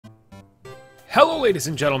Hello ladies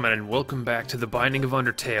and gentlemen, and welcome back to the Binding of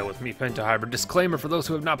Undertale with me, Pentahybrid. Disclaimer for those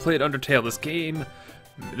who have not played Undertale,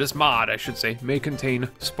 this mod, I should say, may contain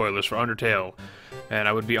spoilers for Undertale. And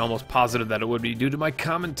I would be almost positive that it would be due to my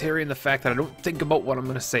commentary and the fact that I don't think about what I'm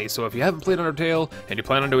going to say. So if you haven't played Undertale, and you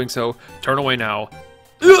plan on doing so, turn away now.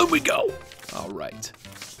 Here we go! Alright.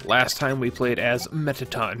 Last time we played as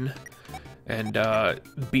Metaton, and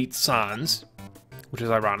beat Sans. Which is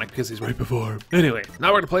ironic, because he's right before him. Anyway,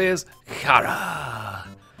 now we're going to play as Kara,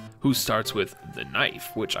 who starts with the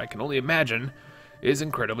knife, which I can only imagine is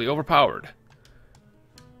incredibly overpowered.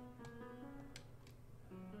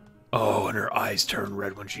 Oh, and her eyes turn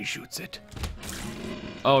red when she shoots it.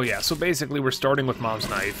 Oh yeah, so basically we're starting with Mom's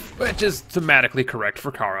knife, which is thematically correct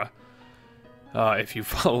for Kara. If you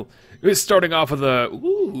follow... It's starting off with a...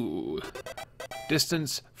 Ooh...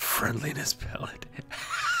 Distance Friendliness Pellet.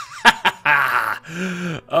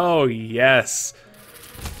 Oh, yes.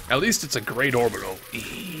 At least it's a great orbital.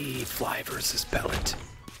 Fly versus pellet.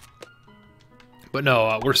 But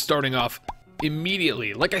no, we're starting off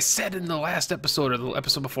immediately. Like I said in the last episode, or the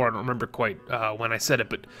episode before, I don't remember quite when I said it,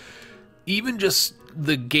 but even just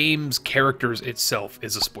the game's characters itself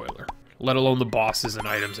is a spoiler. Let alone the bosses and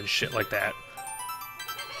items and shit like that.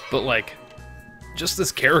 But, like, just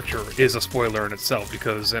this character is a spoiler in itself,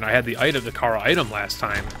 because, and I had the Kara item last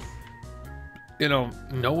time. You know,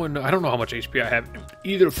 no one... I don't know how much HP I have,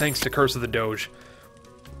 either thanks to Curse of the Doge.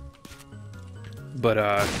 But,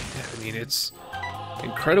 yeah, I mean, it's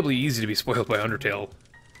incredibly easy to be spoiled by Undertale.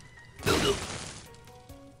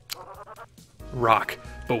 Rock.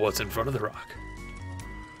 But what's in front of the rock?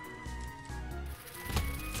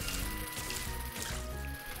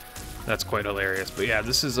 That's quite hilarious. But yeah,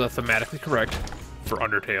 this is thematically correct for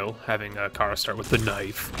Undertale, having Kara start with the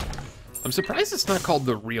knife. I'm surprised it's not called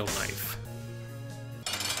the real knife.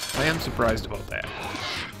 I am surprised about that.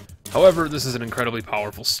 However, this is an incredibly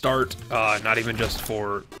powerful start, not even just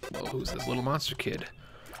for... Well, who's this little monster kid?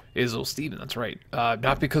 Little Steven, that's right.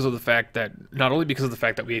 Not because of the fact that... Not only because of the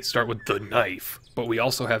fact that we start with the knife, but we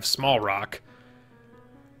also have Small Rock.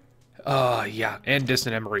 Yeah, and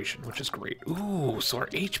Distant Admiration, which is great. Ooh, so our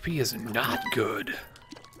HP is not good.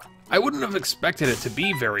 I wouldn't have expected it to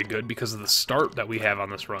be very good because of the start that we have on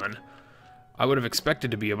this run. I would have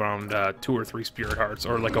expected to be around 2 or 3 Spirit Hearts,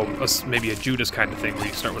 or like maybe a Judas kind of thing where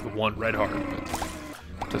you start with 1 red heart.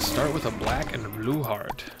 But to start with a black and a blue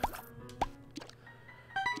heart.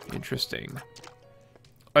 Interesting.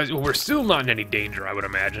 We're still not in any danger, I would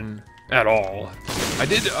imagine, at all. I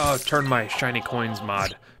did turn my Shiny Coins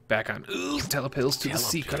mod back on. Ooh, telepills to the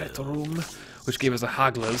secret room, which gave us a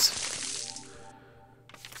Haglas.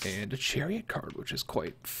 And a Chariot card, which is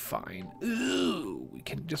quite fine. Ooh, we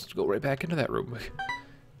can just go right back into that room.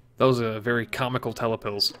 Those are very comical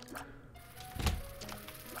telepills.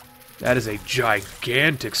 That is a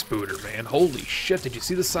gigantic spooter, man. Holy shit, did you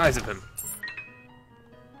see the size of him?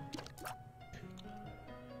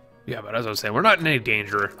 Yeah, but as I was saying, we're not in any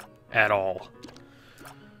danger at all.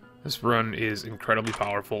 This run is incredibly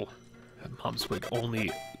powerful. Mom's Wig only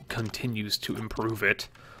continues to improve it.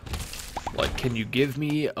 Like, can you give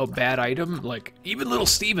me a bad item? Like, even Little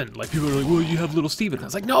Steven. Like, people are like, well, you have Little Steven. I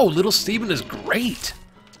was like, no, Little Steven is great.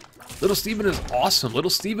 Little Steven is awesome. Little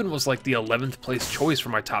Steven was like the 11th place choice for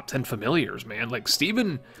my top 10 familiars, man. Like,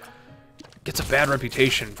 Steven gets a bad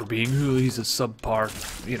reputation for being, oh, he's a subpar,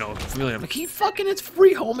 you know, familiar. I'm like, he fucking, it's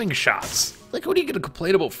free homing shots. Like, what are you gonna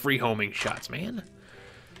complain about free homing shots, man?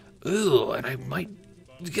 Ugh, and I might,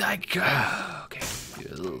 okay, ugh.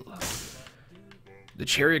 The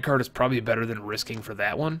Chariot card is probably better than risking for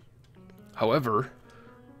that one. However,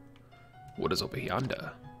 what is over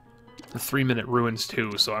yonder? The 3-minute ruins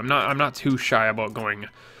too, so I'm not too shy about going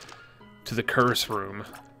to the curse room,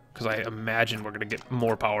 because I imagine we're gonna get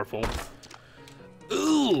more powerful.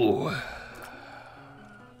 Ooh!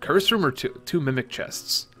 Curse room or two mimic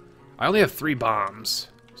chests. I only have 3 bombs,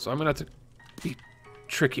 so I'm gonna have to be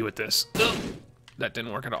tricky with this. Ugh. That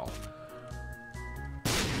didn't work at all.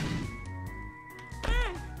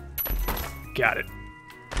 Got it.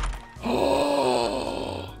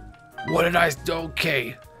 Oh! What did I...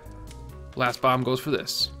 Okay. Last bomb goes for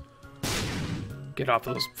this. Get off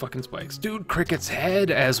those fucking spikes. Dude, Cricket's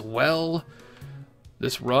head as well.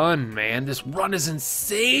 This run, man. This run is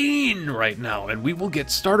insane right now. And we will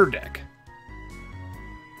get starter deck.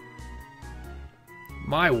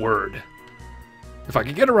 My word. If I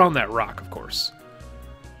can get around that rock, of course.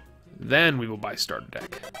 Then we will buy starter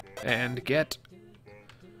deck. And get...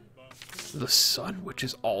 the sun, which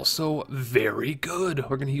is also very good.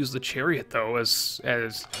 We're gonna use the Chariot though as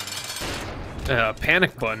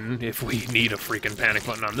panic button if we need a freaking panic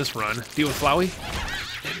button on this run. Deal with Flowey.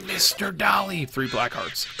 Mr. Dolly! 3 black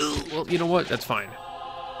hearts. Ooh, well, you know what? That's fine.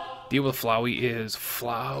 Deal with Flowey is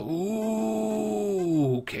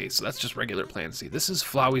Ooh, okay, so that's just regular Plan C. This is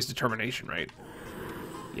Flowey's determination, right?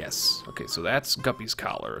 Yes. Okay, so that's Guppy's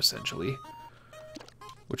collar, essentially.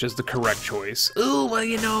 Which is the correct choice. Ooh, well,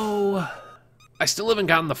 you know... I still haven't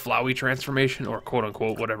gotten the Flowey transformation, or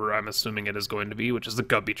quote-unquote, whatever I'm assuming it is going to be, which is the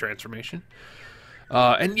Guppy transformation.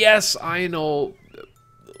 And yes, I know...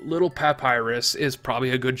 Little Papyrus is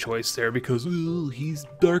probably a good choice there because ooh, he's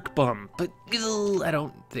Dark Bum, but ooh, I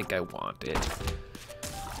don't think I want it.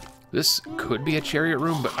 This could be a chariot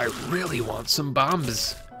room, but I really want some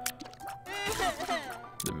bombs.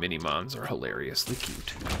 The Minimons are hilariously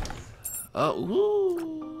cute.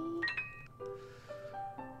 Ooh.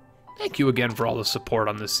 Thank you again for all the support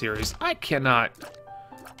on this series. I cannot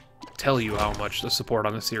tell you how much the support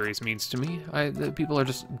on the series means to me. The people are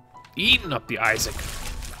just eating up the Isaac.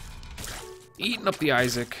 Eating up the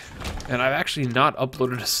Isaac, and I've actually not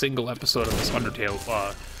uploaded a single episode of this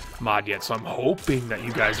Undertale mod yet, so I'm hoping that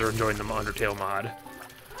you guys are enjoying the Undertale mod.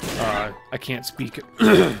 I can't speak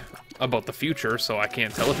about the future, so I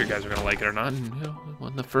can't tell if you guys are gonna like it or not. And, you know,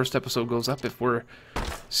 when the first episode goes up, if we're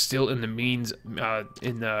still in the midst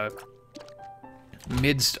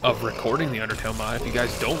of recording the Undertale mod, if you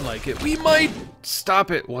guys don't like it, we might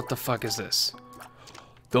stop it. What the fuck is this?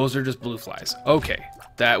 Those are just blue flies. Okay.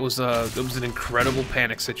 That was an incredible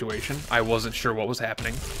panic situation. I wasn't sure what was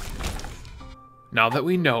happening. Now that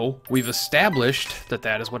we know, we've established that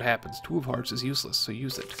that is what happens. 2 of hearts is useless, so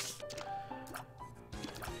use it.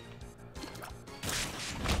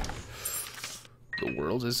 The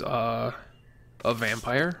world is a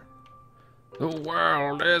vampire. The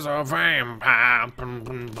world is a vampire. I'm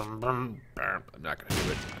not gonna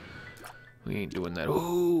do it. We ain't doing that.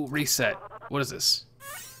 Ooh, reset. What is this?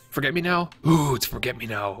 Forget Me Now? Ooh, it's Forget Me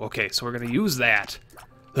Now. Okay, so we're gonna use that.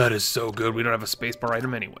 That is so good. We don't have a spacebar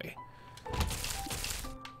item anyway.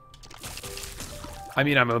 I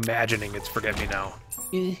mean, I'm imagining it's Forget Me Now.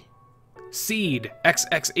 Seed.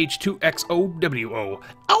 XXH2XOWO.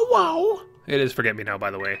 Oh, wow. It is Forget Me Now,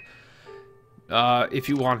 by the way. If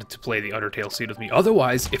you wanted to play the Undertale seed with me.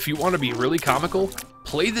 Otherwise, if you want to be really comical,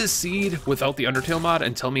 play this seed without the Undertale mod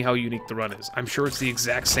and tell me how unique the run is. I'm sure it's the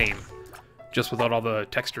exact same. Just without all the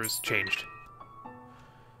textures changed.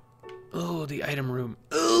 Oh, the item room.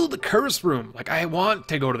 Oh, the curse room. Like, I want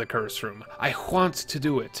to go to the curse room. I want to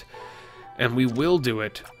do it. And we will do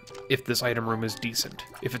it if this item room is decent.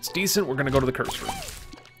 If it's decent, we're going to go to the curse room.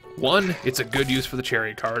 1, it's a good use for the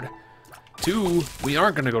chariot card. 2, we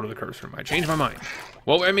aren't going to go to the curse room. I changed my mind.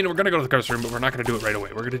 Well, I mean, we're going to go to the curse room, but we're not going to do it right away.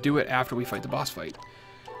 We're going to do it after we fight the boss fight.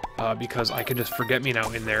 Because I can just Forget Me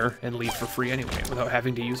Now in there and leave for free anyway without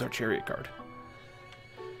having to use our chariot card.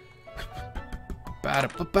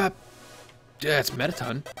 Yeah, it's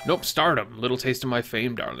Metaton. Nope, Stardom. Little taste of my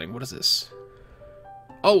fame, darling. What is this?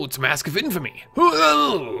 Oh, it's Mask of Infamy.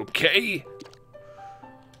 Okay.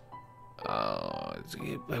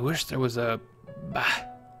 I wish there was a... Bah.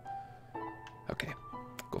 Okay,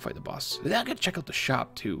 go fight the boss. I gotta check out the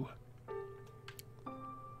shop, too.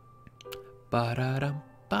 Ba-da-dum,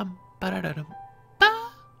 bum, ba-da-dum,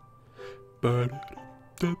 ba.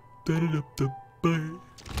 Ba-da-dum,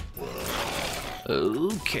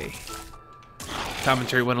 okay.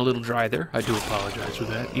 Commentary went a little dry there. I do apologize for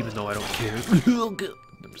that, even though I don't care. I'm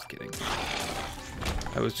just kidding.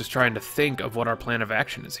 I was just trying to think of what our plan of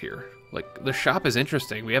action is here. Like, the shop is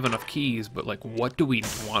interesting. We have enough keys, but, like, what do we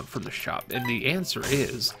want from the shop? And the answer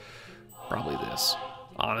is probably this.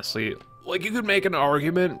 Honestly, like, you could make an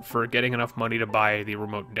argument for getting enough money to buy the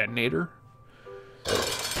remote detonator.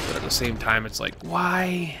 But at the same time, it's like,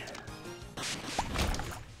 why?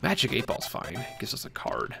 Magic 8-Ball's fine. It gives us a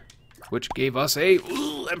card. Which gave us a...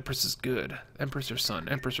 Ooh, Empress is good. Empress or Sun.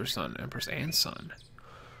 Empress or Sun. Empress and Sun.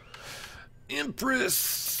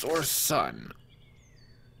 Empress or Sun.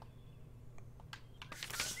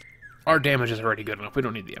 Our damage is already good enough. We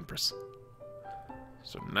don't need the Empress.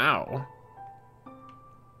 So now...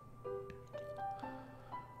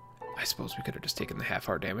 I suppose we could have just taken the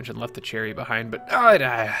half-heart damage and left the cherry behind, but...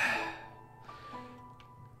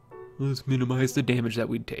 let's minimize the damage that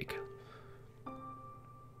we'd take.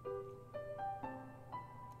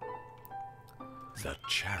 The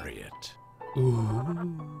chariot.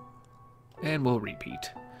 Ooh. And we'll repeat.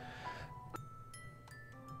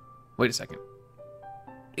 Wait a second.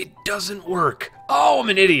 It doesn't work. Oh, I'm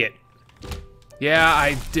an idiot. Yeah,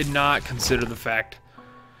 I did not consider the fact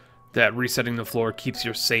that resetting the floor keeps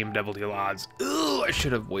your same Devil Deal odds. Ooh, I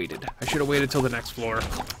should have waited. I should have waited till the next floor.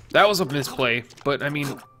 That was a misplay, but I mean,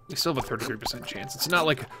 we still have a 33% chance. It's not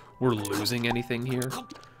like we're losing anything here.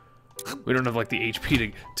 We don't have, like, the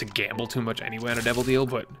HP to gamble too much anyway on a devil deal,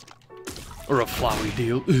 but... Or a flowery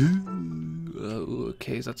deal. Ooh,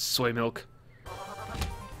 okay, so that's soy milk.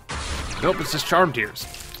 Nope, it's just charm tears.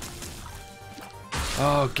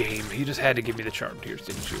 Oh, game. You just had to give me the charm tears,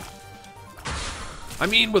 didn't you? I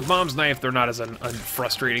mean, with Mom's Knife, they're not as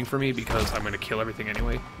frustrating for me because I'm going to kill everything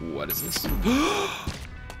anyway. What is this?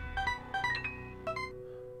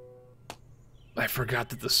 I forgot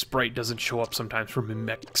that the sprite doesn't show up sometimes for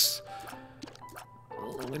mimics.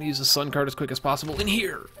 I'm going to use the sun card as quick as possible in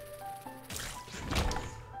here.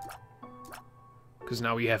 Because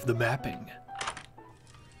now we have the mapping.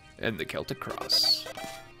 And the Celtic Cross.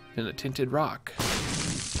 And the Tinted Rock.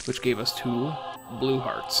 Which gave us 2 blue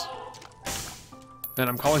hearts. And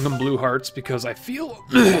I'm calling them blue hearts because I feel...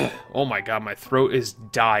 oh my god, my throat is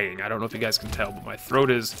dying. I don't know if you guys can tell, but my throat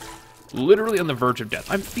is literally on the verge of death.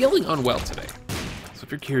 I'm feeling unwell today. So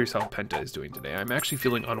if you're curious how Penta is doing today, I'm actually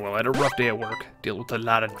feeling unwell. I had a rough day at work. Deal with a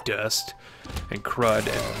lot of dust and crud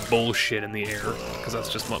and bullshit in the air. Because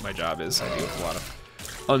that's just what my job is. I deal with a lot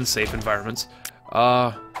of unsafe environments.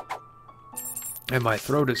 And my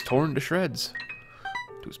throat is torn to shreds.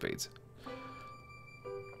 2 spades.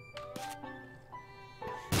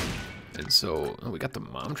 And so, we got the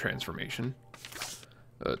mom transformation.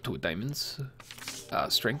 2 diamonds.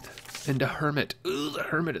 Strength. And a hermit. Ooh, the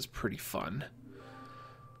hermit is pretty fun.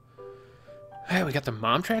 Hey, we got the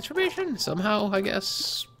mom transformation? Somehow, I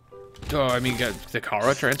guess. Oh, I mean, got the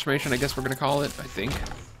Kara transformation, I guess we're gonna call it, I think.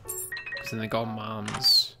 Because then they call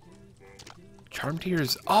moms. Charm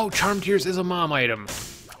Tears. Oh, Charm Tears is a mom item.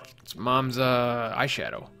 It's mom's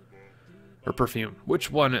eyeshadow. Or perfume. Which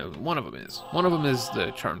one? One of them is. One of them is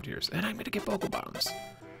the Charm Tears. And I'm going to get Boko Bombs.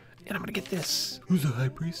 And I'm going to get this. Who's the High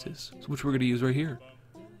Priestess? Which we're going to use right here.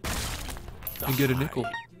 And get a nickel.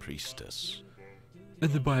 Priestess. And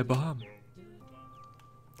then buy a bomb.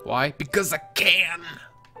 Why? Because I can!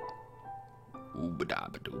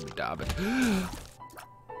 Ooba-dabba, ooba-dabba.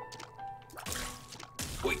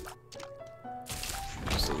 Wait.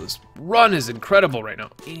 So this run is incredible right now.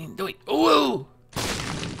 Wait. Ooh!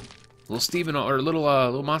 Little Steven, or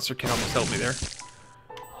little monster kid almost helped me there.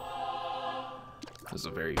 This is a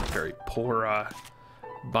very, very poor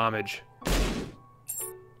bombage.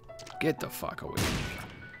 Get the fuck away from me.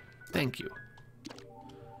 Thank you.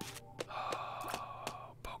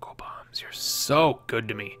 Oh, Boko Bombs, you're so good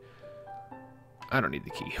to me. I don't need the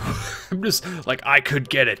key. I'm just like, I could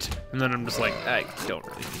get it. And then I'm just like, I don't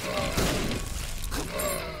really need the key.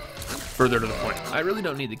 Further to the point, I really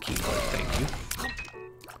don't need the key, but thank you.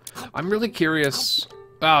 I'm really curious.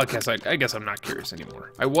 Well, I guess I'm not curious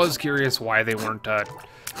anymore. I was curious why they weren't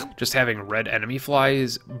just having red enemy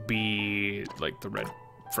flies be like the red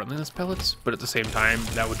friendliness pellets, but at the same time,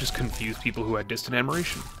 that would just confuse people who had distant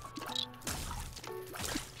admiration.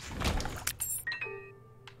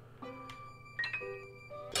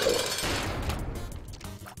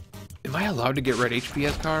 Am I allowed to get red HP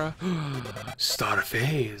as Kara? Start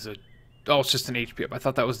phase. Oh, it's just an HP up. I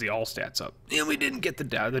thought that was the all stats up. And we didn't get the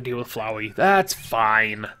deal with Flowey. That's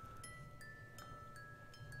fine.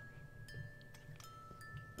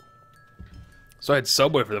 So I had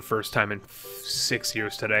Subway for the first time in 6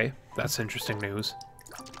 years today. That's interesting news.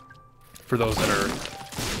 For those that are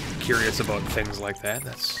curious about things like that,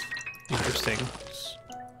 that's interesting.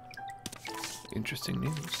 Interesting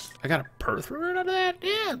news. I got a Perth reward out of that?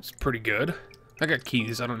 Yeah, it's pretty good. I got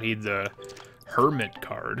keys. I don't need the Hermit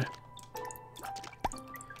card.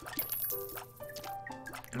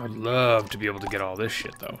 I'd love to be able to get all this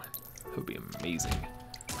shit, though. It would be amazing.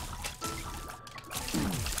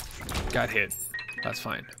 Got hit. That's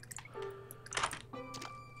fine.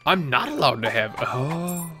 I'm not allowed to have...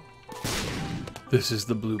 Oh. This is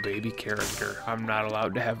the blue baby character. I'm not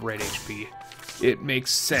allowed to have red HP. It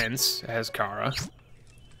makes sense as Kara.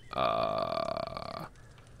 I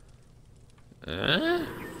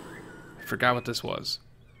forgot what this was.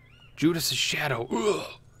 Judas' shadow. Ugh.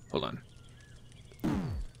 Hold on.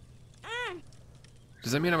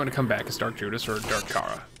 Does that mean I'm going to come back as Dark Judas or Dark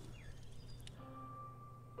Kara?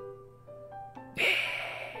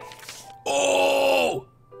 Oh!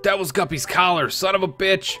 That was Guppy's collar, son of a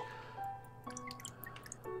bitch!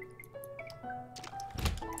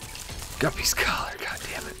 Guppy's collar, god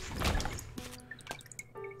damn it.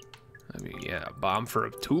 I mean, yeah, bomb for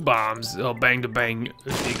 2 bombs. Oh, bang to bang,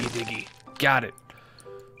 diggy diggy. Got it.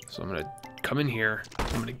 So I'm going to come in here.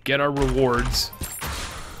 I'm going to get our rewards.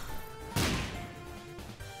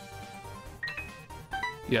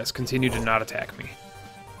 Yes, continue to not attack me.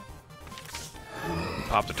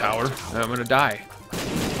 Pop the tower, and I'm gonna die.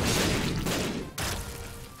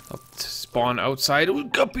 Up to spawn outside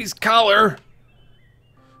with Guppy's collar.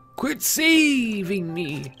 Quit saving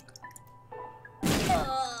me!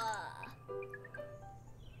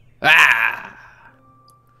 Ah!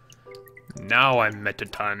 Now I'm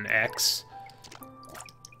Metaton X.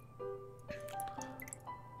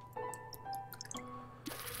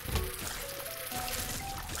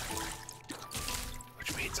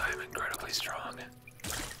 Which means I'm incredibly strong.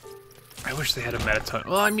 I wish they had a Metaton.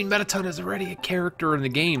 Well, I mean, Metaton is already a character in the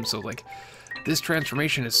game, so, like, this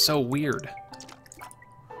transformation is so weird.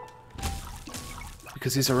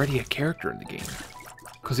 Because he's already a character in the game.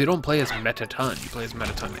 Because you don't play as Metaton, you play as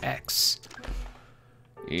Metaton X.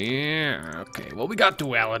 Yeah, okay. Well, we got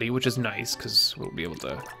duality, which is nice, because we'll be able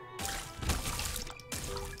to...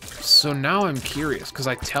 So now I'm curious, because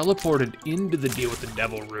I teleported into the Deal with the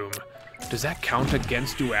Devil room. Does that count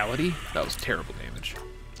against duality? That was terrible damage.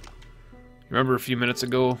 Remember a few minutes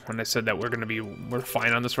ago when I said that we're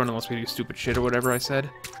fine on this run unless we do stupid shit or whatever I said?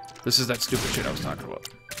 This is that stupid shit I was talking about.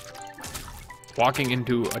 Walking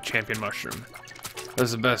into a champion mushroom.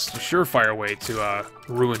 That's the best surefire way to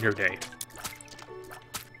ruin your day.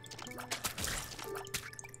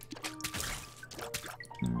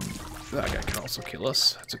 That guy can also kill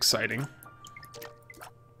us. That's exciting.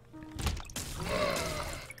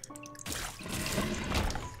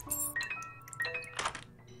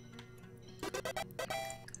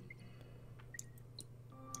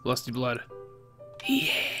 Lusty blood. Yeah!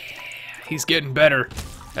 He's getting better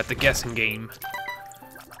at the guessing game.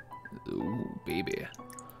 Ooh, baby.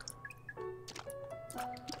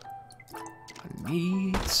 I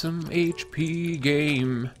need some HP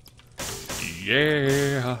game.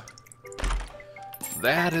 Yeah.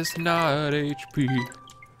 That is not HP.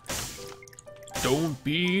 Don't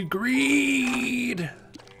be greed.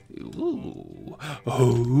 Ooh.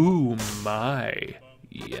 Oh my.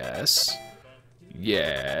 Yes.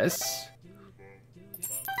 Yes.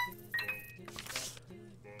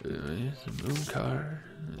 It's a moon card.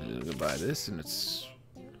 I'm gonna buy this and it's...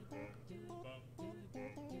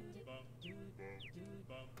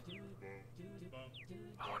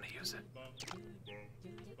 I want to use it.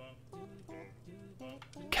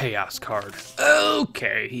 Chaos card.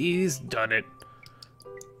 Okay, he's done it.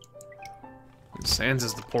 And Sans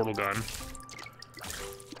is the portal gun.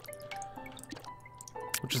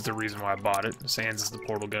 Which is the reason why I bought it. Sans is the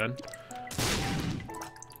portal gun.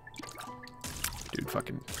 Dude,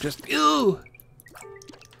 fucking just... Ew!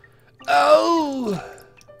 Oh!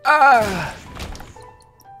 Ah!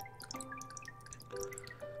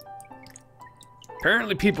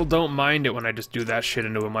 Apparently people don't mind it when I just do that shit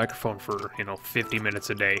into a microphone for, 50 minutes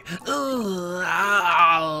a day. Ow.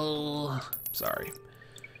 Sorry.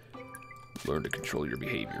 Learn to control your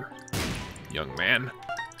behavior, young man.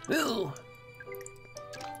 Ew.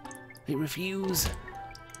 I refuse.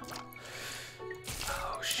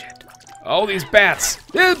 Oh, shit. Oh, these bats!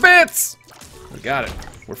 There's bats! We got it.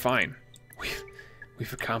 We're fine.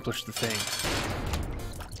 We've accomplished the thing.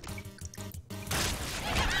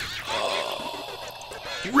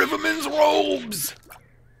 Riverman's robes!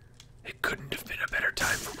 It couldn't have been a better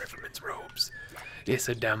time for Riverman's robes. It's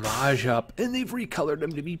a damage up, and they've recolored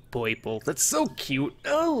them to be purple. That's so cute.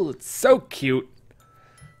 Oh, it's so cute.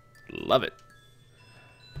 Love it.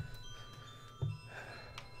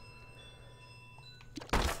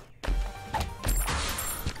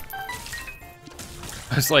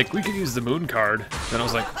 I was like, we could use the moon card. Then I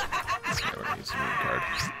was like, yeah, we're gonna use the moon card.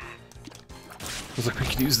 I was like, we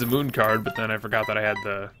could use the moon card, but then I forgot that I had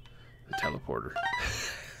the teleporter.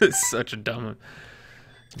 It's such a dumb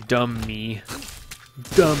me.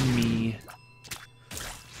 Dumb me.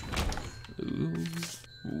 Ooh,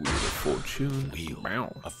 Wheel of Fortune.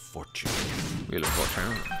 Wheel of Fortune. Wheel of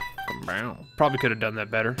Fortune. Bow. Probably could have done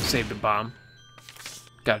that better. Saved a bomb.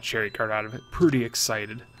 Got a cherry card out of it. Pretty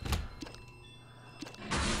excited.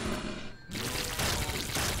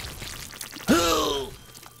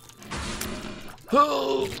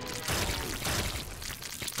 Oh!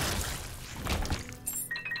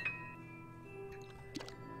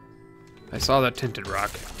 I saw that tinted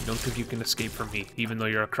rock. I don't think you can escape from me, even though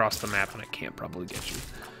you're across the map and I can't probably get you.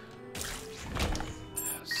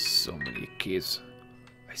 So many keys.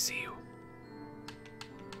 I see you.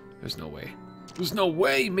 There's no way. There's no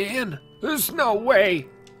way, man! There's no way!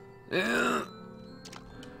 I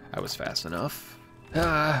was fast enough.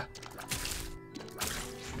 Ah.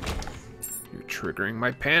 You're triggering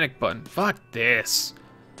my panic button. Fuck this.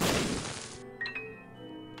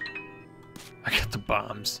 I got the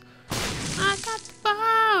bombs. I got the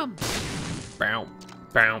bombs. Bow,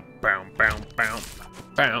 bow, bow, bow, bow,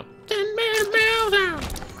 bow. 10 minute meltdown.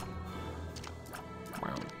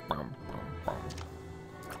 Bow, bow, bow,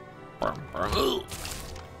 bow. Bow, bow.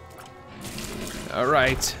 All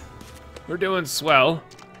right. We're doing swell.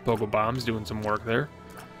 Pogo Bomb's doing some work there.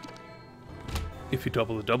 If you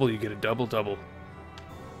double the double, you get a double-double.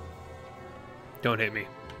 Don't hit me.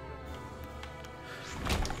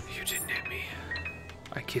 You didn't hit me.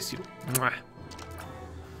 I kiss you. Mwah.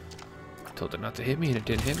 Told it not to hit me and it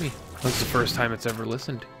didn't hit me. That's the first time it's ever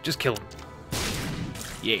listened. Just kill him.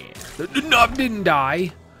 Yeah. The nub didn't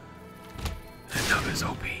die. The nub is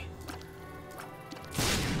OP.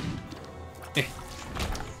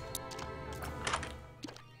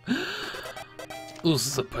 This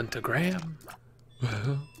is a pentagram.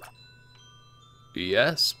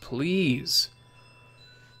 Yes, please.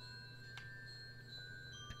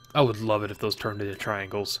 I would love it if those turned into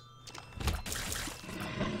triangles.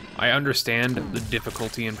 I understand the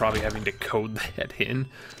difficulty in probably having to code that in,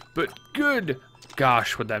 but good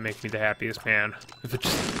gosh, would that make me the happiest man if it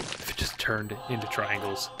just turned into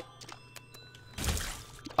triangles.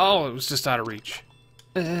 Oh, it was just out of reach.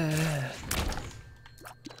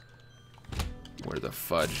 Where the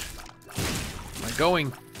fudge am I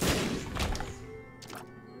going?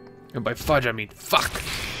 And by fudge, I mean fuck.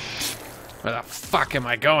 Where the fuck am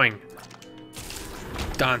I going?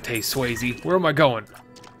 Dante Swayze. Where am I going?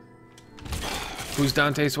 Who's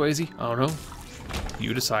Dante Swayze? I don't know.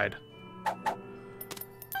 You decide. I'll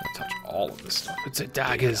touch all of this stuff. It's a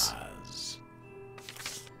daggers.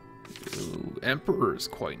 Ooh, Emperor is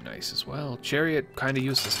quite nice as well. Chariot, kind of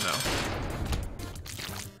useless now.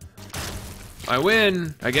 I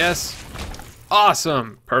win, I guess.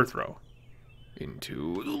 Awesome. Perthrow.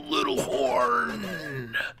 Into the little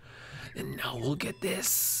horn. And now we'll get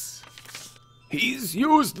this. He's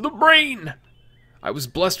used the brain. I was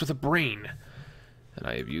blessed with a brain. And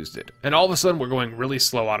I have used it. And all of a sudden, we're going really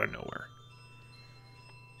slow out of nowhere.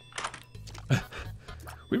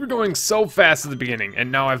 We were going so fast at the beginning, and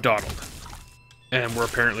now I've dawdled. And we're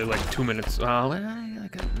apparently like 2 minutes,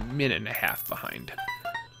 like a minute and a half behind.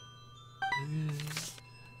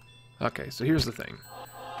 Okay, so here's the thing.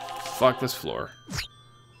 Fuck this floor.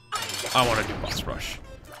 I want to do boss rush.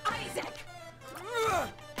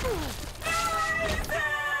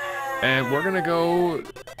 And we're gonna go...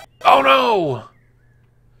 Oh no!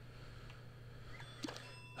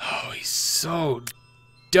 Oh, he's so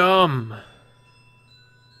dumb.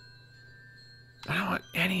 I don't want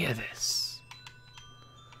any of this.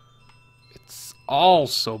 It's all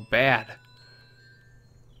so bad.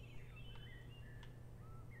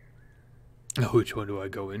 Which one do I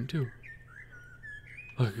go into?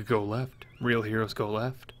 I could go left. Real heroes go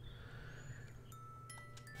left.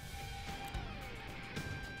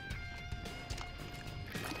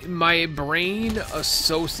 My brain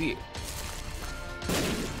associate...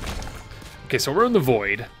 Okay, so we're in the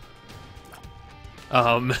void.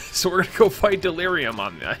 So we're gonna go fight Delirium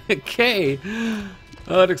on that. Okay.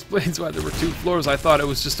 That explains why there were 2 floors. I thought it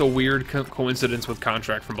was just a weird coincidence with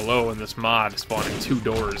Contract from Below and this mod spawning 2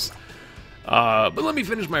 doors. But let me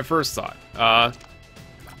finish my first thought.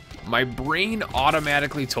 My brain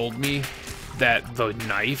automatically told me that the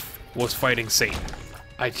knife was fighting Satan.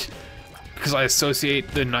 Because I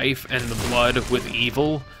associate the knife and the blood with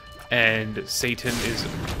evil, and Satan is,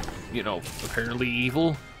 you know, apparently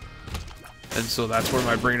evil. And so that's where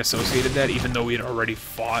my brain associated that, even though we had already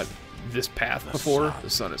fought this path before. The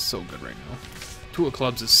sun is so good right now. 2 of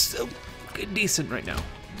Clubs is still decent right now.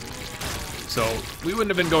 So, we wouldn't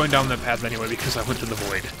have been going down that path anyway because I went to the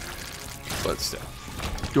void. But still.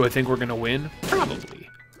 Do I think we're gonna win? Probably.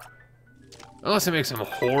 Unless I make some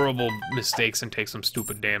horrible mistakes and take some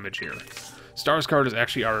stupid damage here. Stars card is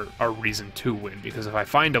actually our reason to win, because if I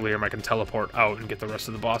find Delirium, I can teleport out and get the rest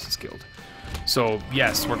of the bosses killed. So,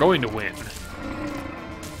 yes, we're going to win.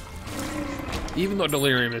 Even though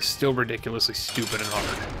Delirium is still ridiculously stupid and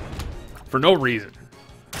hard. For no reason.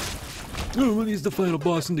 Oh, well, he's the final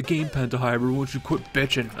boss in the game, Pentahybrid. Won't you quit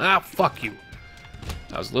bitching? Ah, fuck you.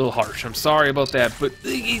 That was a little harsh. I'm sorry about that, but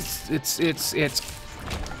there's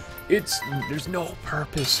no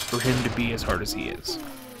purpose for him to be as hard as he is.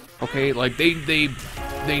 Okay, like they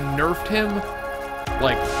nerfed him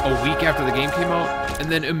like a week after the game came out, and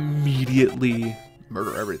then immediately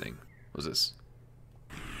murder everything. What was this?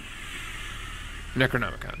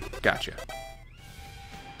 Necronomicon. Gotcha.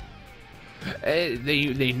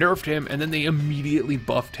 They nerfed him, and then they immediately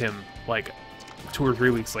buffed him like 2 or 3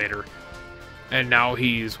 weeks later. And now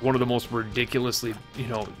he's one of the most ridiculously, you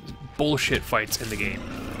know, bullshit fights in the game.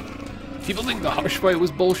 People think the Hush fight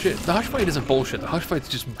was bullshit. The Hush fight isn't bullshit. The Hush fight's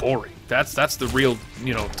just boring. That's the real,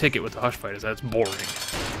 you know, ticket with the Hush fight, is that it's boring.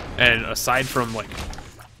 And aside from, like,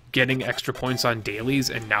 getting extra points on dailies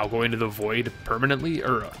and now going to the void permanently,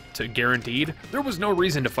 or to guaranteed, there was no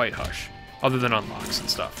reason to fight Hush, other than unlocks and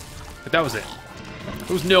stuff. But that was it.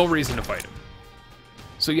 There was no reason to fight him.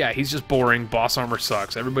 So yeah, he's just boring. Boss armor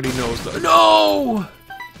sucks. Everybody knows the— No!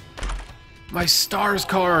 My stars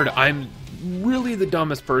card! I'm really the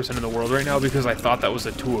dumbest person in the world right now because I thought that was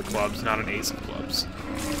a 2 of clubs, not an ace of clubs.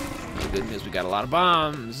 The good news, we got a lot of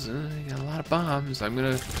bombs. I'm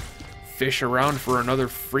gonna fish around for another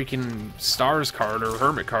freaking stars card or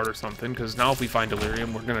hermit card or something, because now if we find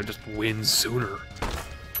delirium, we're gonna just win sooner.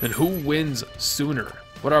 And who wins sooner?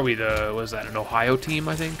 What are we, was that an Ohio team,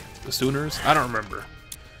 I think? The Sooners? I don't remember.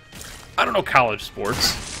 I don't know college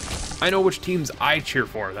sports. I know which teams I cheer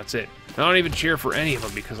for, that's it. I don't even cheer for any of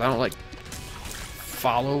them because I don't like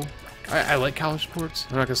follow. I like college sports.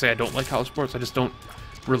 I'm not gonna say I don't like college sports, I just don't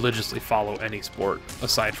religiously follow any sport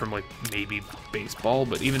aside from like maybe baseball,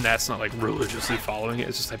 but even that's not like religiously following it.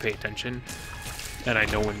 It's just I pay attention and I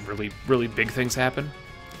know when really big things happen.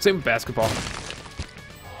 Same with basketball.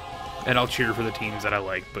 And I'll cheer for the teams that I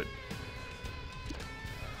like, but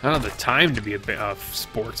I don't have the time to be a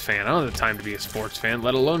sports fan. I don't have the time to be a sports fan,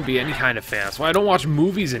 let alone be any kind of fan. That's why I don't watch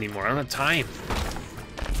movies anymore. I don't have time.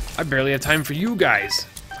 I barely have time for you guys.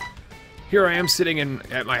 Here I am sitting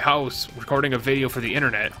at my house recording a video for the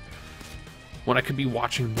internet when I could be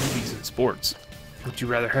watching movies and sports. Would you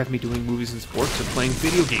rather have me doing movies and sports or playing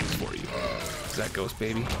video games for you? Is that Ghost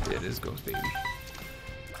Baby? It is Ghost Baby.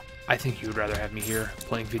 I think you would rather have me here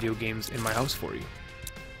playing video games in my house for you.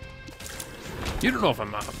 You don't know if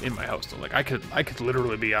I'm in my house though. Like I could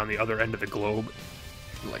literally be on the other end of the globe,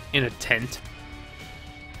 like in a tent,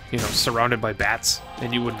 you know, surrounded by bats,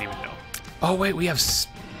 and you wouldn't even know. Oh wait, we have.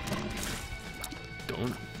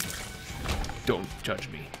 Don't judge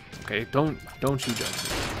me, okay? Don't you judge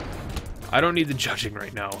me. I don't need the judging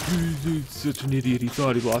right now. He's such an idiot. He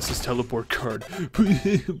thought he lost his teleport card, but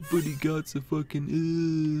he got the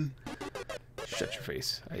fucking. Shut your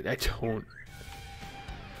face.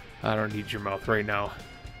 I don't need your mouth right now.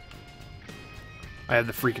 I have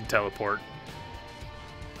the freaking teleport.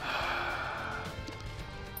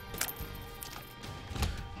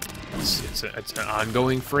 It's an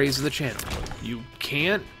ongoing phrase of the channel. You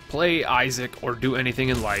can't play Isaac or do anything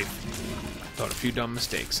in life without a few dumb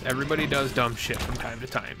mistakes. Everybody does dumb shit from time to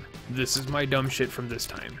time. This is my dumb shit from this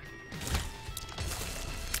time.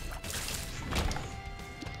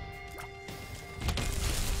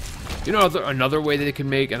 You know, another way that they can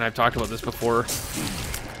make, and I've talked about this before,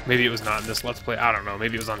 maybe it was not in this Let's Play, I don't know,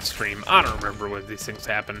 maybe it was on stream, I don't remember when these things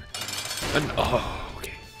happen.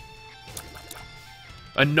 Okay.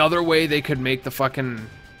 Another way they could make the fucking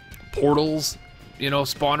portals, you know,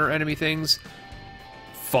 spawner enemy things,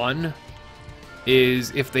 fun,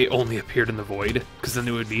 is if they only appeared in the void, because then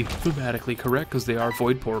they would be thematically correct, because they are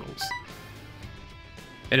void portals.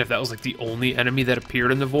 And if that was like the only enemy that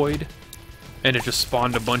appeared in the void, and it just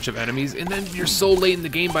spawned a bunch of enemies, and then you're so late in the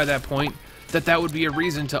game by that point that that would be a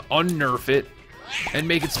reason to unnerf it and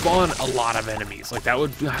make it spawn a lot of enemies. Like that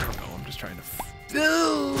would, I don't know, I'm just trying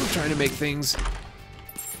to make things,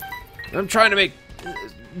 I'm trying to make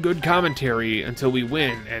good commentary until we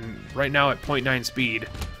win, and right now at 0.9 speed,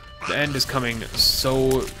 the end is coming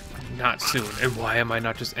so not soon. And why am I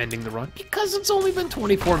not just ending the run? Because it's only been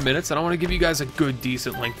 24 minutes, and I want to give you guys a good,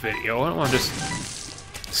 decent length video. I don't want to just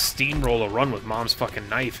steamroll a run with mom's fucking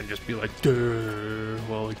knife and just be like, duh,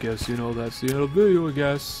 well, I guess, you know, that's the end of the video, I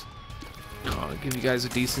guess. No, I'll give you guys a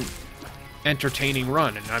decent, entertaining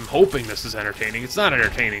run, and I'm hoping this is entertaining. It's not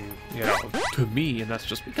entertaining, you know, to me, and that's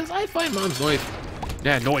just because I find mom's knife.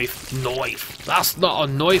 Yeah, knife. That's not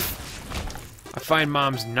a knife. I find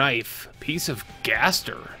mom's knife. Piece of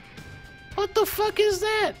gaster. What the fuck is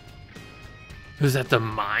that? Is that the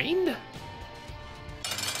mind?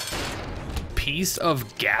 Piece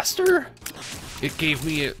of gaster? It gave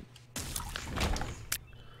me a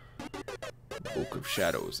Book of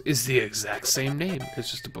Shadows. Is the exact same name. It's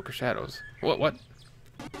just a Book of Shadows. What?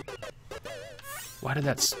 Why did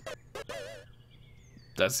that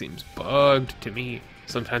seems bugged to me.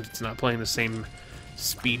 Sometimes it's not playing the same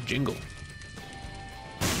speed jingle.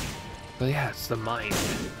 But yeah, it's the mind.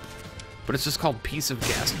 But it's just called Piece of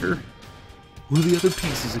Gaster. What are the other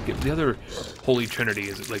pieces again? The other Holy Trinity,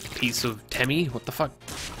 is it like Piece of Temmie? What the fuck?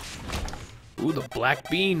 Ooh, the black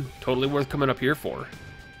bean. Totally worth coming up here for.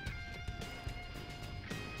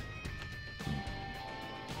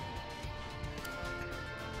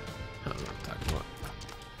 I don't know what I'm talking about.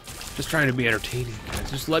 Just trying to be entertaining,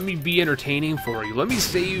 guys. Just let me be entertaining for you. Let me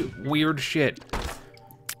say weird shit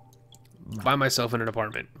by myself in an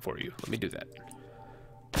apartment for you. Let me do that.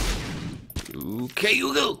 Okay,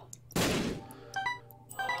 you go.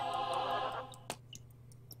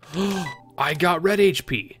 I got red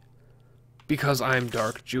HP because I'm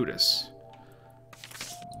Dark Judas.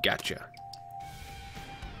 Gotcha.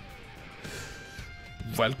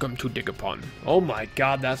 Welcome to Digapon. Oh my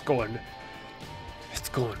god, that's going... It's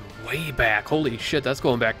going way back. Holy shit, that's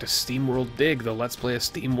going back to SteamWorld Dig, the Let's Play of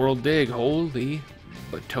SteamWorld Dig. Holy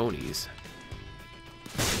batonies.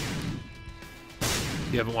 If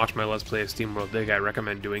you haven't watched my Let's Play of SteamWorld Dig, I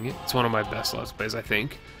recommend doing it. It's one of my best Let's Plays, I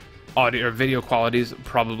think. Audio or video quality is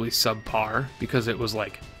probably subpar, because it was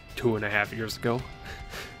like 2.5 years ago.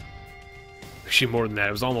 Actually, more than that.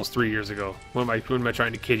 It was almost 3 years ago. What am I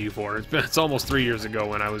trying to kid you for? It's almost 3 years ago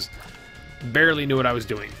when I was barely knew what I was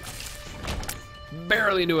doing.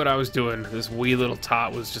 Barely knew what I was doing. This wee little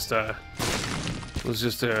tot was just a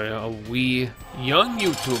wee young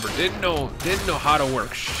YouTuber. Didn't know how to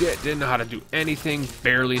work shit. Didn't know how to do anything.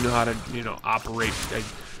 Barely knew how to, you know, operate. I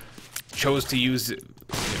chose to use, you know,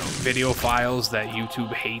 video files that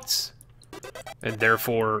YouTube hates, and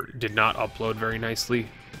therefore did not upload very nicely.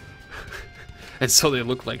 And so they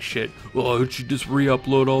look like shit. Well, don't you just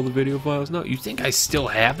re-upload all the video files? No, you think I still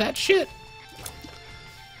have that shit?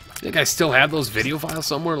 You think I still have those video files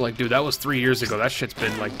somewhere? Like, dude, that was 3 years ago. That shit's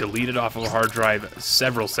been, like, deleted off of a hard drive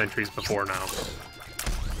several centuries before now.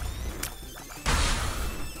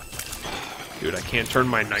 Dude, I can't turn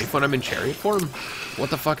my knife when I'm in chariot form? What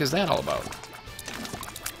the fuck is that all about?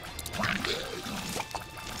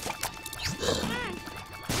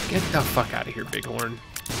 Get the fuck out of here, Big Horn.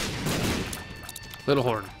 Little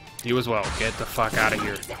Horn, you as well. Get the fuck out of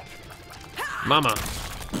here. Mama,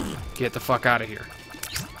 get the fuck out of here.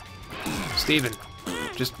 Steven,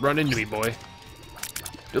 just run into me, boy.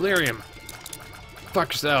 Delirium,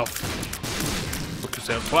 fuck yourself. Look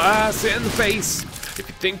yourself twice in the face if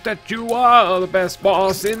you think that you are the best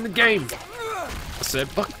boss in the game. I said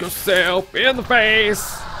fuck yourself in the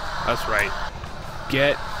face. That's right.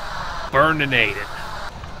 Get burninated.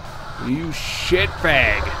 You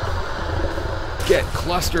shitbag. Get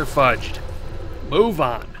cluster fudged. Move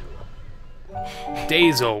on.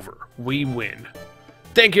 Day's over. We win.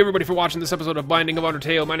 Thank you everybody for watching this episode of Binding of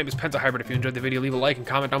Undertale. My name is Pentahybrid. If you enjoyed the video, leave a like and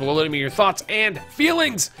comment down below letting me your thoughts and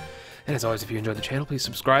feelings. And as always, if you enjoyed the channel, please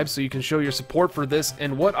subscribe so you can show your support for this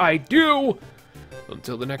and what I do.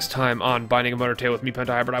 Until the next time on Binding of Undertale with me,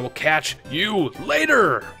 Pentahybrid, I will catch you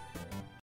later.